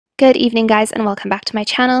Good evening, guys, and welcome back to my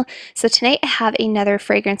channel. So tonight I have another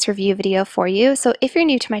fragrance review video for you. So if you're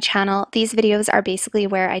new to my channel, these videos are basically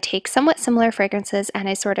where I take somewhat similar fragrances and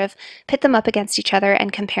I sort of pit them up against each other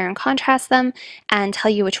and compare and contrast them and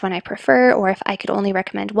tell you which one I prefer, or if I could only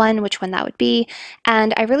recommend one, which one that would be.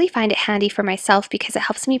 And I really find it handy for myself because it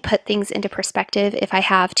helps me put things into perspective if I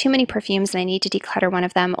have too many perfumes and I need to declutter one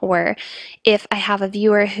of them, or if I have a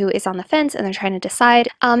viewer who is on the fence and they're trying to decide.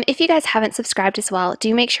 If you guys haven't subscribed as well,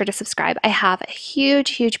 do make sure to subscribe. I have a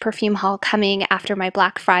huge perfume haul coming after my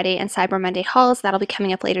Black Friday and Cyber Monday hauls. That'll be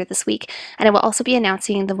coming up later this week, and I will also be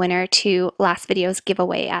announcing the winner to last video's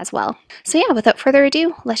giveaway as well. So yeah, without further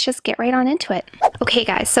ado, let's just get right on into it. Okay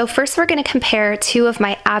guys, so first we're going to compare two of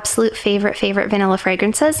my absolute favorite vanilla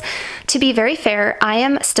fragrances. To be very fair, I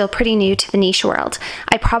am still pretty new to the niche world.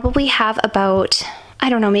 I probably have about, I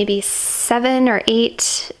don't know, maybe 7 or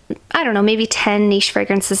 8, I don't know, maybe 10 niche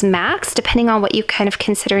fragrances max, depending on what you kind of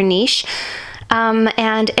consider niche.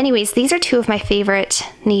 And anyways, these are two of my favorite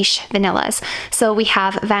niche vanillas. So we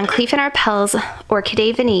have Van Cleef & Arpels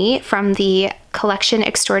Orchidee Vanille from the collection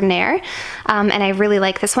Extraordinaire, and I really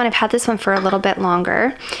like this one. I've had this one for a little bit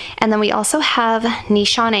longer. And then we also have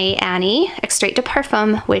Nishane Annie Extrait de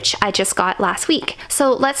Parfum, which I just got last week.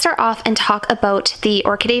 So let's start off and talk about the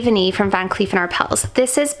Orchidee Vanille from Van Cleef & Arpels.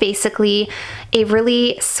 This is basically a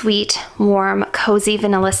really sweet, warm, cozy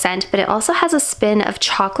vanilla scent, but it also has a spin of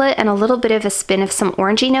chocolate and a little bit of a spin of some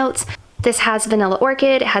orangey notes. This has vanilla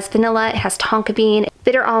orchid, it has vanilla, it has tonka bean,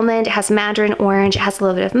 bitter almond, it has mandarin orange, it has a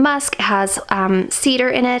little bit of musk, it has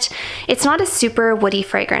cedar in it. It's not a super woody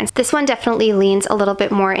fragrance. This one definitely leans a little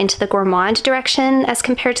bit more into the gourmand direction as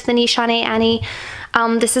compared to the Nishane Annie.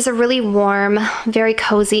 This is a really warm, very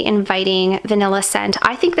cozy, inviting vanilla scent.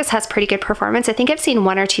 I think this has pretty good performance. I think I've seen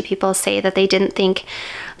 1 or 2 people say that they didn't think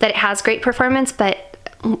that it has great performance, but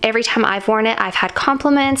every time I've worn it, I've had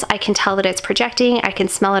compliments. I can tell that it's projecting. I can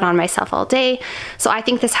smell it on myself all day. So I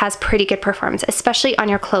think this has pretty good performance, especially on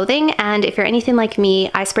your clothing. And if you're anything like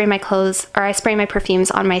me, I spray my clothes, or I spray my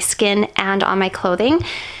perfumes on my skin and on my clothing,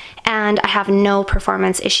 and I have no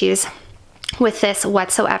performance issues with this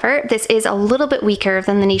whatsoever. This is a little bit weaker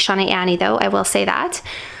than the Nishane Annie though, I will say that.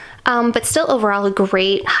 But still overall a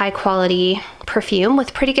great high quality perfume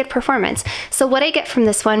with pretty good performance. So what I get from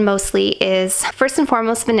this one mostly is first and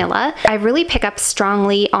foremost vanilla. I really pick up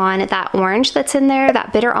strongly on that orange that's in there,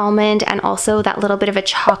 that bitter almond, and also that little bit of a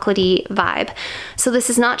chocolatey vibe. So this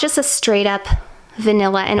is not just a straight up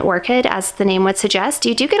vanilla and orchid as the name would suggest.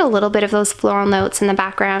 You do get a little bit of those floral notes in the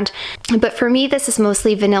background, but for me this is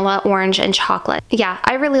mostly vanilla, orange, and chocolate. Yeah,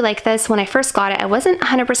 I really like this. When I first got it, I wasn't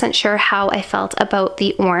 100% sure how I felt about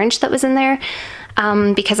the orange that was in there,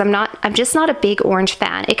 because I'm just not a big orange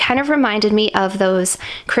fan. It kind of reminded me of those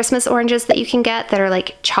Christmas oranges that you can get that are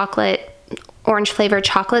like chocolate, orange flavored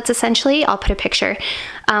chocolates essentially. I'll put a picture,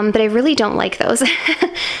 but I really don't like those.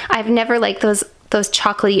 I've never liked those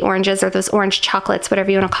chocolatey oranges, or those orange chocolates,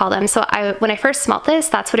 whatever you want to call them. So when I first smelled this,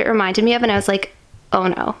 that's what it reminded me of, and I was like, oh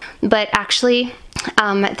no. But actually,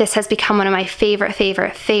 this has become one of my favorite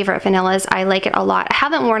vanillas. I like it a lot. I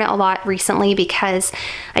haven't worn it a lot recently because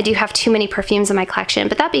I do have too many perfumes in my collection,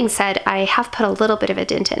 but that being said, I have put a little bit of a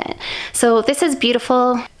dent in it. So this is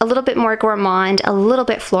beautiful, a little bit more gourmand, a little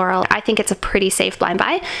bit floral. I think it's a pretty safe blind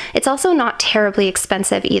buy. It's also not terribly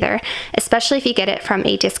expensive either, especially if you get it from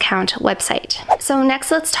a discount website. So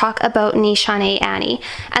next let's talk about Nishane Annie.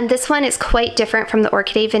 And this one is quite different from the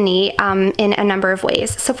Orchidee Vanille in a number of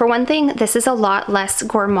ways. So for one thing, this is a lot less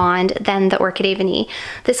gourmand than the Orchidee Vanille.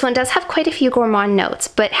 This one does have quite a few gourmand notes,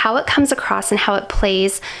 but how it comes across and how it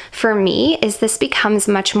plays for me is this becomes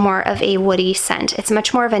much more of a woody scent. It's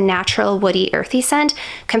much more of a natural woody earthy scent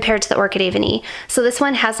compared to the Orchidee Vanille. So this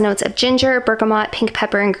one has notes of ginger, bergamot, pink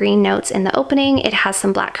pepper, and green notes in the opening. It has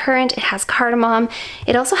some black currant, it has cardamom.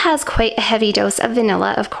 It also has quite a heavy dose of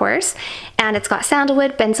vanilla, of course, and it's got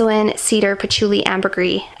sandalwood, benzoin, cedar, patchouli,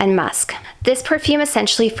 ambergris, and musk. This perfume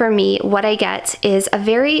essentially for me, what I get is a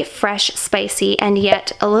very fresh, spicy, and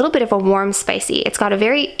yet a little bit of a warm spicy. It's got a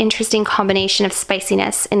very interesting combination of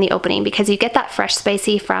spiciness in the opening because you get that fresh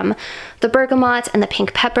spicy from the bergamot and the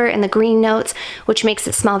pink pepper and the green notes, which makes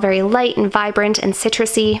it smell very light and vibrant and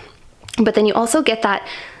citrusy. But then you also get that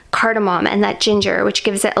cardamom and that ginger, which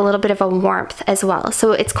gives it a little bit of a warmth as well.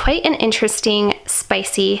 So it's quite an interesting,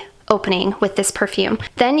 spicy opening with this perfume.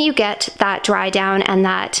 Then you get that dry down, and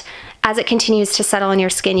that as it continues to settle on your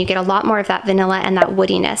skin, you get a lot more of that vanilla and that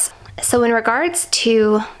woodiness. So in regards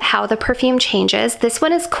to how the perfume changes, this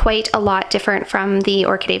one is quite a lot different from the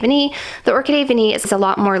Orchidee Vanille. The Orchidee Vanille is a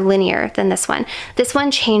lot more linear than this one. This one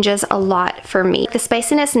changes a lot for me. The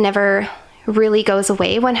spiciness never really goes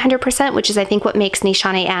away 100%, which is I think what makes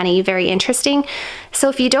Nishane Annie very interesting. So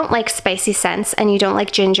if you don't like spicy scents and you don't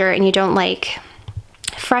like ginger and you don't like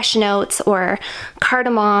fresh notes or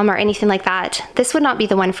cardamom or anything like that, this would not be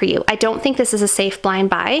the one for you. I don't think this is a safe blind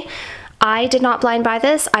buy. I did not blind buy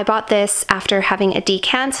this. I bought this after having a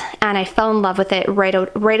decant and I fell in love with it right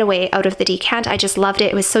away out of the decant. I just loved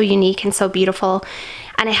it. It was so unique and so beautiful,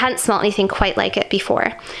 and I hadn't smelled anything quite like it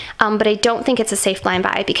before. But I don't think it's a safe blind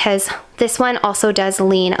buy because this one also does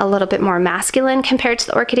lean a little bit more masculine compared to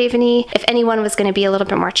the Orchidee Vanille. If anyone was going to be a little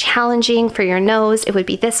bit more challenging for your nose, it would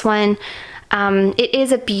be this one. It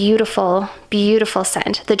is a beautiful, beautiful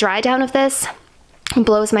scent. The dry down of this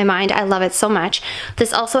blows my mind. I love it so much.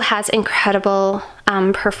 This also has incredible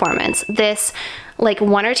performance. This, like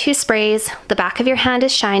 1 or 2 sprays, the back of your hand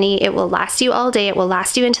is shiny. It will last you all day. It will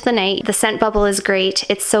last you into the night. The scent bubble is great.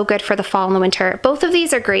 It's so good for the fall and the winter. Both of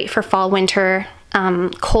these are great for fall, winter,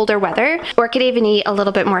 colder weather. Orchidee Vanille a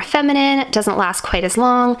little bit more feminine, doesn't last quite as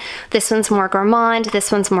long. This one's more gourmand,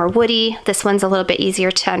 this one's more woody, this one's a little bit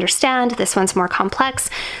easier to understand, this one's more complex.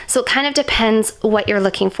 So it kind of depends what you're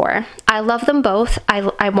looking for. I love them both.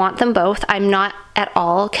 I want them both. I'm not at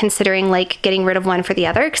all considering like getting rid of one for the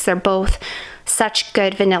other because they're both such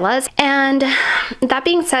good vanillas. And that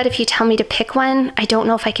being said, if you tell me to pick one, I don't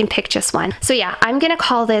know if I can pick just one. So yeah, I'm gonna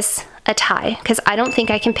call this a tie because I don't think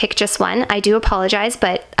I can pick just one. I do apologize,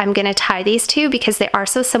 but I'm gonna tie these two because they are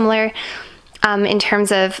so similar in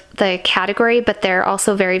terms of the category, but they're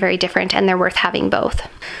also very, very different and they're worth having both.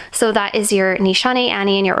 So that is your Nishane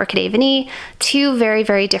Annie and your Orchidee Vanille. Two very,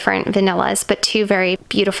 very different vanillas, but two very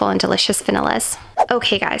beautiful and delicious vanillas.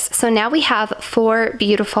 Okay guys, so now we have 4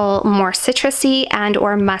 beautiful, more citrusy and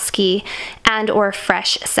or musky and or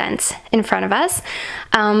fresh scents in front of us.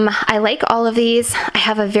 I like all of these. I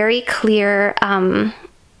have a very clear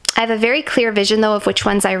vision though of which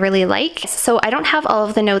ones I really like. So I don't have all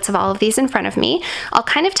of the notes of all of these in front of me. I'll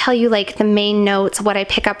kind of tell you like the main notes, what I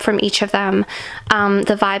pick up from each of them,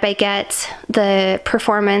 the vibe I get, the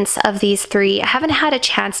performance of these 3. I haven't had a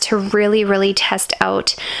chance to really test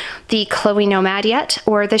out the Chloe Nomad yet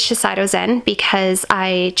or the Shiseido Zen because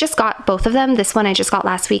I just got both of them. This one I just got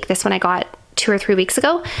last week. This one I got 2 or 3 weeks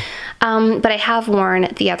ago. But I have worn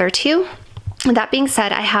the other 2. That being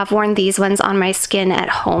said, I have worn these ones on my skin at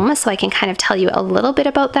home, so I can kind of tell you a little bit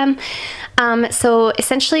about them. So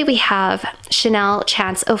essentially we have Chanel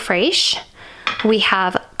Chance Eau Fraiche, we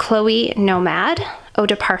have Chloe Nomad Eau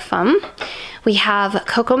de Parfum, we have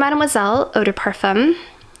Coco Mademoiselle Eau de Parfum,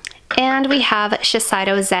 and we have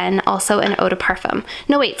Shiseido Zen, also an Eau de Parfum.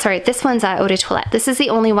 No wait, sorry, this one's Eau de Toilette. This is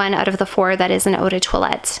the only one out of the 4 that is an Eau de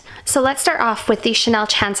Toilette. So let's start off with the Chanel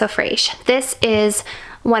Chance Eau Fraiche. This is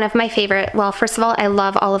one of my favorite. Well, first of all, I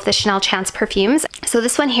love all of the Chanel Chance perfumes. So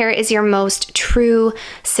this one here is your most true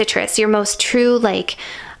citrus, your most true like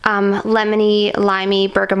lemony, limey,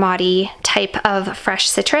 bergamoty type of fresh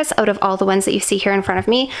citrus out of all the ones that you see here in front of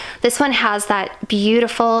me. This one has that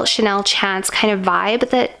beautiful Chanel Chance kind of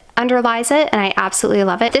vibe that underlies it, and I absolutely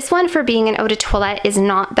love it. This one, for being an eau de toilette, is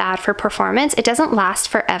not bad for performance. It doesn't last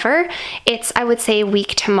forever. It's, I would say,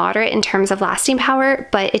 weak to moderate in terms of lasting power,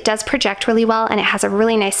 but it does project really well and it has a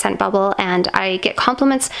really nice scent bubble, and I get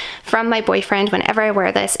compliments from my boyfriend whenever I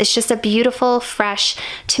wear this. It's just a beautiful, fresh,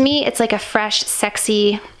 to me, it's like a fresh,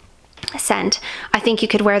 sexy scent. I think you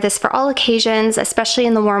could wear this for all occasions, especially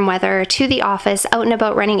in the warm weather, to the office, out and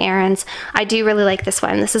about running errands. I do really like this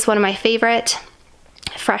one. This is one of my favorite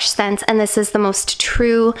fresh scents, and this is the most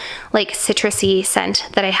true like citrusy scent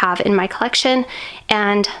that I have in my collection,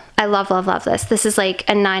 and I love this. This is like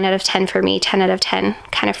a 9 out of 10 for me, 10 out of 10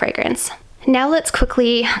 kind of fragrance. Now let's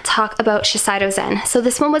quickly talk about Shiseido Zen. So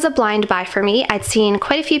this one was a blind buy for me. I'd seen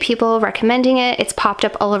quite a few people recommending it. It's popped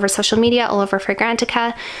up all over social media, all over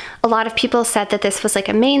Fragrantica. A lot of people said that this was like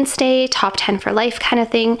a mainstay, top 10 for life kind of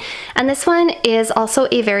thing. And this one is also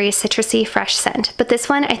a very citrusy, fresh scent. But this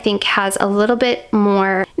one I think has a little bit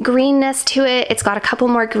more greenness to it. It's got a couple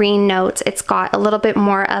more green notes. It's got a little bit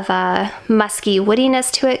more of a musky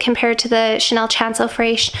woodiness to it compared to the Chanel Chance Eau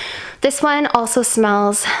Fraiche. This one also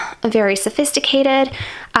smells very sophisticated,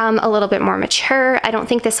 a little bit more mature. I don't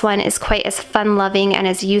think this one is quite as fun-loving and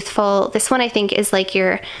as youthful. This one I think is like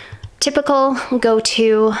your typical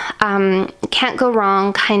go-to, can't go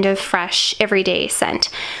wrong kind of fresh everyday scent.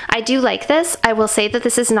 I do like this. I will say that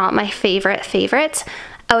this is not my favorite.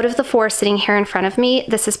 Out of the 4 sitting here in front of me,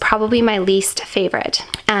 this is probably my least favorite.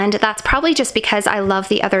 And that's probably just because I love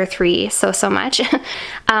the other 3 so much.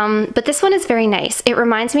 But this one is very nice. It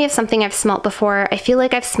reminds me of something I've smelt before. I feel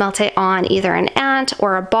like I've smelt it on either an aunt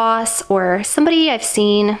or a boss or somebody I've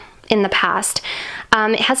seen in the past.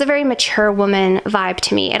 It has a very mature woman vibe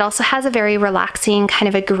to me. It also has a very relaxing kind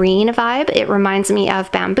of a green vibe. It reminds me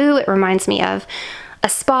of bamboo. It reminds me of a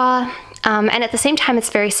spa. And at the same time, it's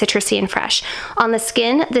very citrusy and fresh. On the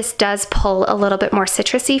skin, this does pull a little bit more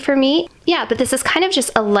citrusy for me. Yeah, but this is kind of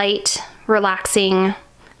just a light, relaxing,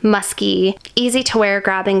 musky, easy to wear,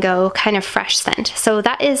 grab and go kind of fresh scent. So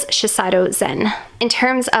that is Shiseido Zen. In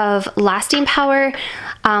terms of lasting power,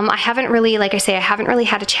 I haven't really, like I say, I haven't really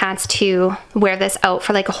had a chance to wear this out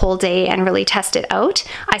for like a whole day and really test it out.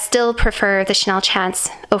 I still prefer the Chanel Chance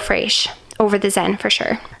Eau Fraiche over the Zen for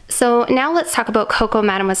sure. So now let's talk about Coco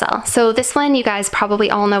Mademoiselle. So this one, you guys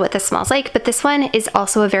probably all know what this smells like, but this one is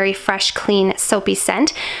also a very fresh, clean, soapy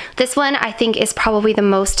scent. This one I think is probably the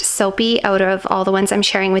most soapy out of all the ones I'm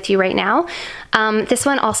sharing with you right now. This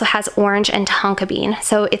one also has orange and tonka bean,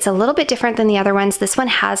 so it's a little bit different than the other ones. This one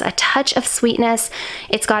has a touch of sweetness.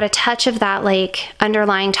 It's got a touch of that like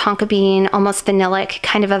underlying tonka bean, almost vanillic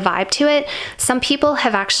kind of a vibe to it. Some people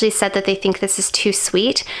have actually said that they think this is too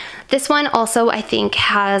sweet. This one also, I think,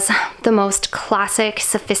 has the most classic,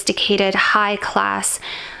 sophisticated, high-class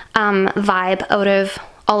vibe out of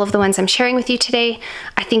all of the ones I'm sharing with you today.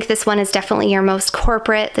 I think this one is definitely your most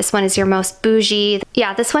corporate. This one is your most bougie.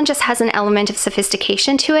 Yeah, this one just has an element of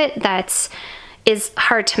sophistication to it that is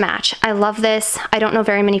hard to match. I love this. I don't know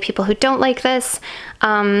very many people who don't like this.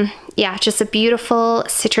 Yeah, just a beautiful,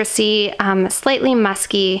 citrusy, slightly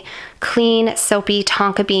musky, clean, soapy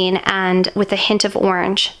tonka bean and with a hint of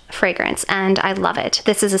orange fragrance, and I love it.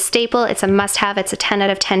 This is a staple. It's a must-have. It's a 10 out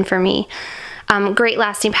of 10 for me. Great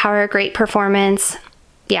lasting power, great performance.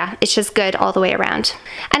 Yeah, it's just good all the way around.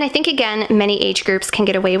 And I think, again, many age groups can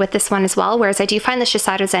get away with this one as well, whereas I do find the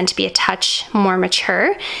Shiseido Zen to be a touch more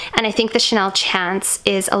mature, and I think the Chanel Chance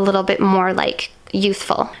is a little bit more like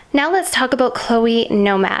youthful. Now let's talk about Chloe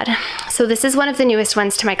Nomad. So this is one of the newest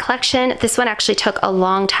ones to my collection. This one actually took a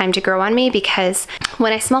long time to grow on me because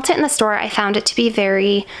when I smelt it in the store, I found it to be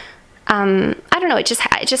very I don't know, it just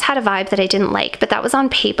had a vibe that I didn't like, but that was on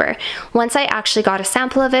paper. Once I actually got a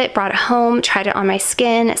sample of it, brought it home, tried it on my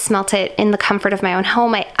skin, smelt it in the comfort of my own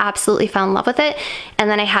home, I absolutely fell in love with it, and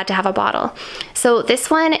then I had to have a bottle. So this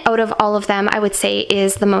one, out of all of them, I would say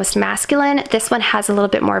is the most masculine. This one has a little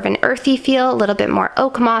bit more of an earthy feel, a little bit more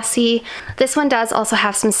oak mossy. This one does also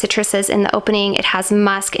have some citruses in the opening. It has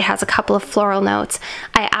musk, it has a couple of floral notes.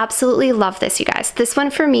 I absolutely love this, you guys. This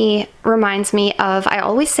one for me reminds me of, I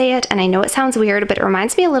always say it, and I know it sounds weird, but it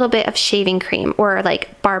reminds me a little bit of shaving cream or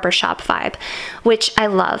like barbershop vibe, which I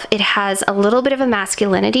love. It has a little bit of a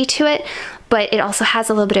masculinity to it, but it also has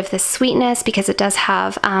a little bit of this sweetness because it does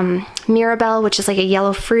have Mirabelle, which is like a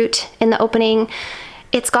yellow fruit in the opening.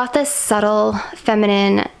 It's got this subtle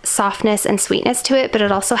feminine softness and sweetness to it, but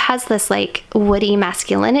it also has this like woody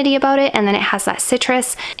masculinity about it, and then it has that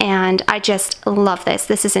citrus, and I just love this.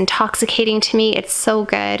 This is intoxicating to me. It's so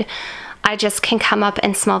good. I just can come up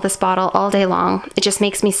and smell this bottle all day long. It just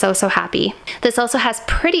makes me so, so happy. This also has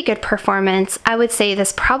pretty good performance. I would say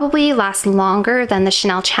this probably lasts longer than the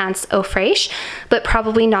Chanel Chance Eau Fraiche, but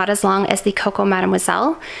probably not as long as the Coco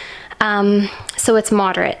Mademoiselle. So it's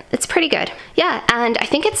moderate. It's pretty good. Yeah, and I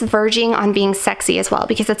think it's verging on being sexy as well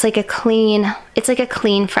because it's like a clean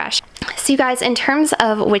fresh. So you guys, in terms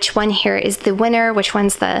of which one here is the winner, which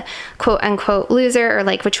one's the quote unquote loser, or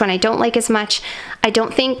like which one I don't like as much, I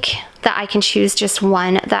don't think that I can choose just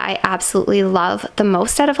one that I absolutely love the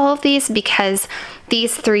most out of all of these, because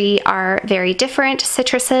these three are very different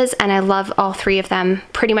citruses and I love all three of them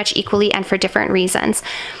pretty much equally and for different reasons.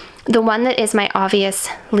 The one that is my obvious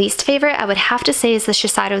least favorite, I would have to say, is the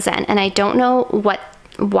Shiseido Zen, and I don't know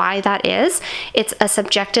why that is. It's a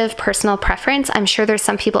subjective personal preference. I'm sure there's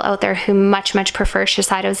some people out there who much prefer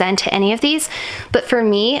Shiseido Zen to any of these, but for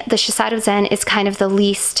me, the Shiseido Zen is kind of the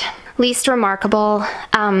least remarkable,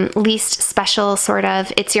 least special sort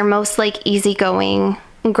of. It's your most like easygoing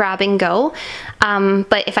grab and go,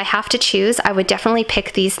 but if I have to choose, I would definitely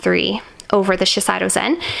pick these three over the Shiseido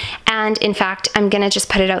Zen. And in fact, I'm gonna just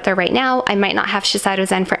put it out there right now, I might not have Shiseido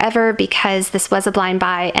Zen forever because this was a blind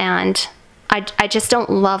buy and I just don't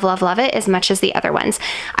love it as much as the other ones.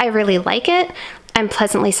 I really like it. I'm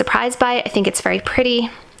pleasantly surprised by it. I think it's very pretty,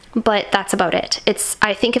 but that's about it.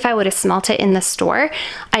 I think if I would have smelt it in the store,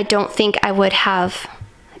 I don't think I would have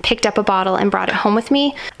picked up a bottle and brought it home with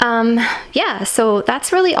me. Yeah, so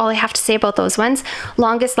that's really all I have to say about those ones.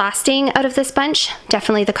 Longest lasting out of this bunch,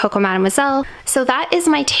 definitely the Coco Mademoiselle. So that is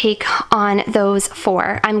my take on those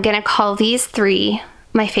four. I'm gonna call these three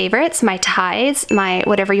my favorites, my ties, my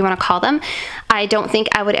whatever you want to call them. I don't think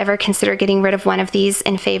I would ever consider getting rid of one of these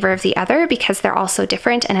in favor of the other because they're all so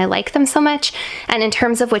different and I like them so much. And in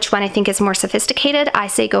terms of which one I think is more sophisticated, I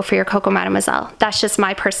say go for your Coco Mademoiselle. That's just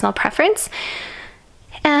my personal preference.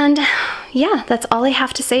 And yeah, that's all I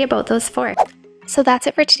have to say about those four. So that's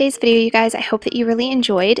it for today's video, you guys. I hope that you really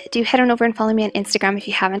enjoyed. Do head on over and follow me on Instagram if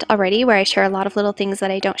you haven't already, where I share a lot of little things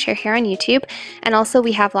that I don't share here on YouTube. And also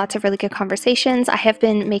we have lots of really good conversations. I have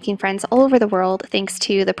been making friends all over the world thanks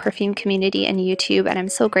to the perfume community and YouTube, and I'm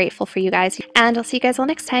so grateful for you guys. And I'll see you guys all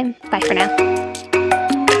next time. Bye for now.